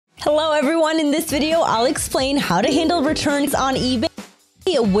Hello everyone, in this video I'll explain how to handle returns on eBay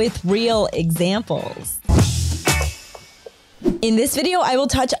with real examples. In this video, I will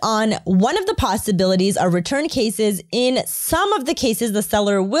touch on one of the possibilities of return cases. In some of the cases, the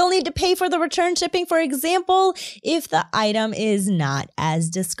seller will need to pay for the return shipping, for example, if the item is not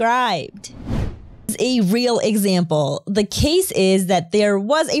as described. A real example. The case is that there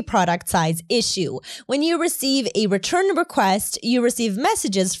was a product size issue. When you receive a return request, you receive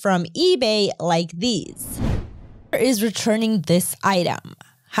messages from eBay like these. Buyer is returning this item.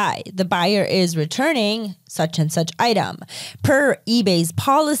 Hi, the buyer is returning such and such item. Per eBay's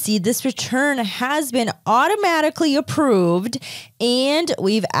policy, this return has been automatically approved and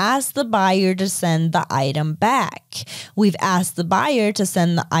we've asked the buyer to send the item back. We've asked the buyer to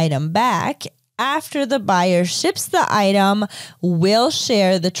send the item back. After the buyer ships the item, we'll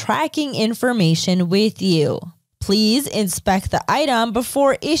share the tracking information with you. Please inspect the item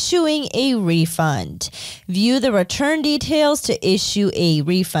before issuing a refund. View the return details to issue a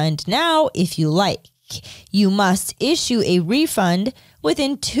refund now if you like. You must issue a refund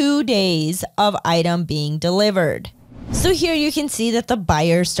within 2 days of item being delivered. So here you can see that the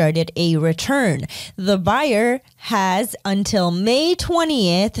buyer started a return. The buyer has until May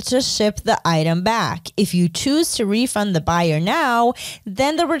 20th to ship the item back. If you choose to refund the buyer now,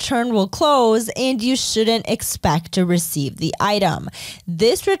 then the return will close and you shouldn't expect to receive the item.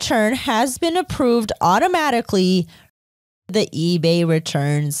 This return has been approved automatically by the eBay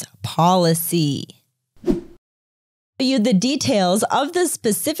returns policy. You the details of the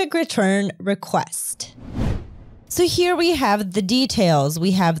specific return request. So here we have the details.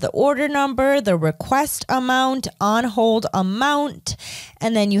 We have the order number, the request amount, on hold amount,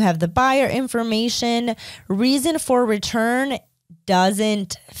 and then you have the buyer information. Reason for return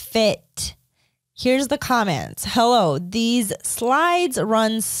doesn't fit. Here's the comments. Hello, these slides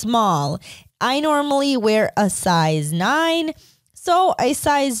run small. I normally wear a size 9, so I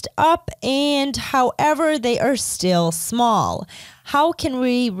sized up, and however, they are still small. How can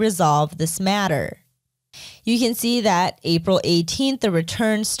we resolve this matter? You can see that April 18th, the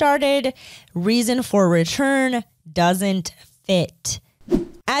return started. Reason for return doesn't fit.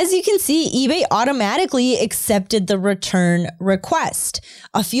 As you can see, eBay automatically accepted the return request.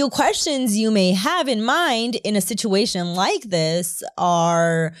 A few questions you may have in mind in a situation like this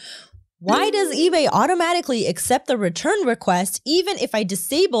are, why does eBay automatically accept the return request even if I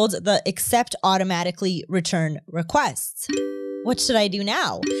disabled the accept automatically return requests? What should I do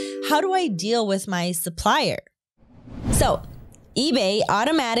now? How do I deal with my supplier? So, eBay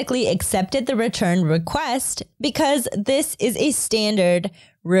automatically accepted the return request because this is a standard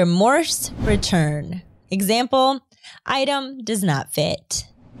remorse return. Example, item does not fit.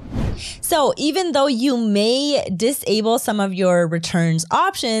 So even though you may disable some of your returns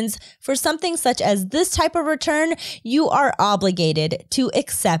options, for something such as this type of return, you are obligated to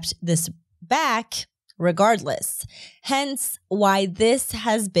accept this back regardless. Hence why this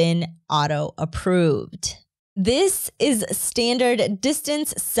has been auto-approved. This is standard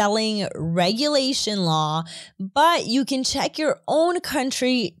distance selling regulation law, but you can check your own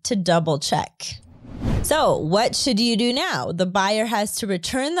country to double check. So what should you do now? The buyer has to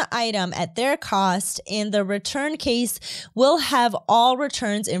return the item at their cost, and the return case will have all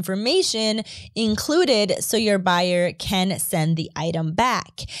returns information included so your buyer can send the item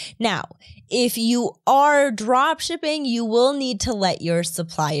back. Now, if you are drop shipping, you will need to let your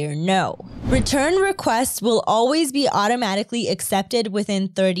supplier know. Return requests will always be automatically accepted within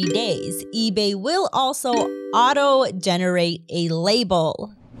 30 days. eBay will also auto-generate a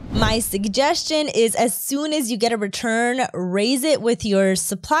label. My suggestion is as soon as you get a return, raise it with your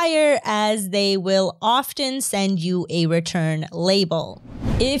supplier as they will often send you a return label.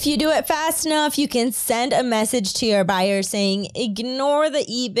 If you do it fast enough, you can send a message to your buyer saying, ignore the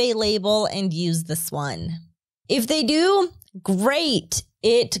eBay label and use this one. If they do, great.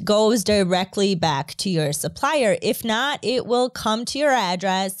 It goes directly back to your supplier. If not, it will come to your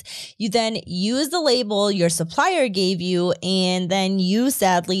address. You then use the label your supplier gave you, and then you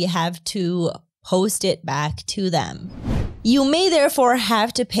sadly have to post it back to them. You may therefore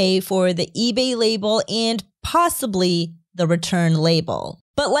have to pay for the eBay label and possibly the return label.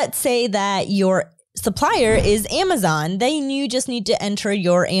 But let's say that your supplier is Amazon, then you just need to enter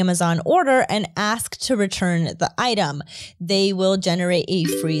your Amazon order and ask to return the item. They will generate a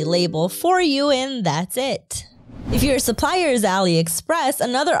free label for you, and that's it. If your supplier is AliExpress,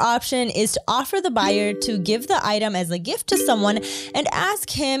 another option is to offer the buyer to give the item as a gift to someone and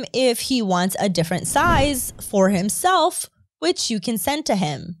ask him if he wants a different size for himself, which you can send to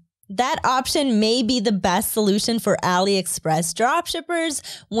him. That option may be the best solution for AliExpress dropshippers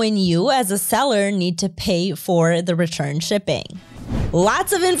when you, as a seller, need to pay for the return shipping.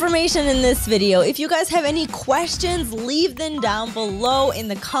 Lots of information in this video. If you guys have any questions, leave them down below in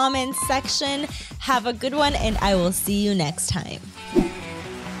the comments section. Have a good one, and I will see you next time.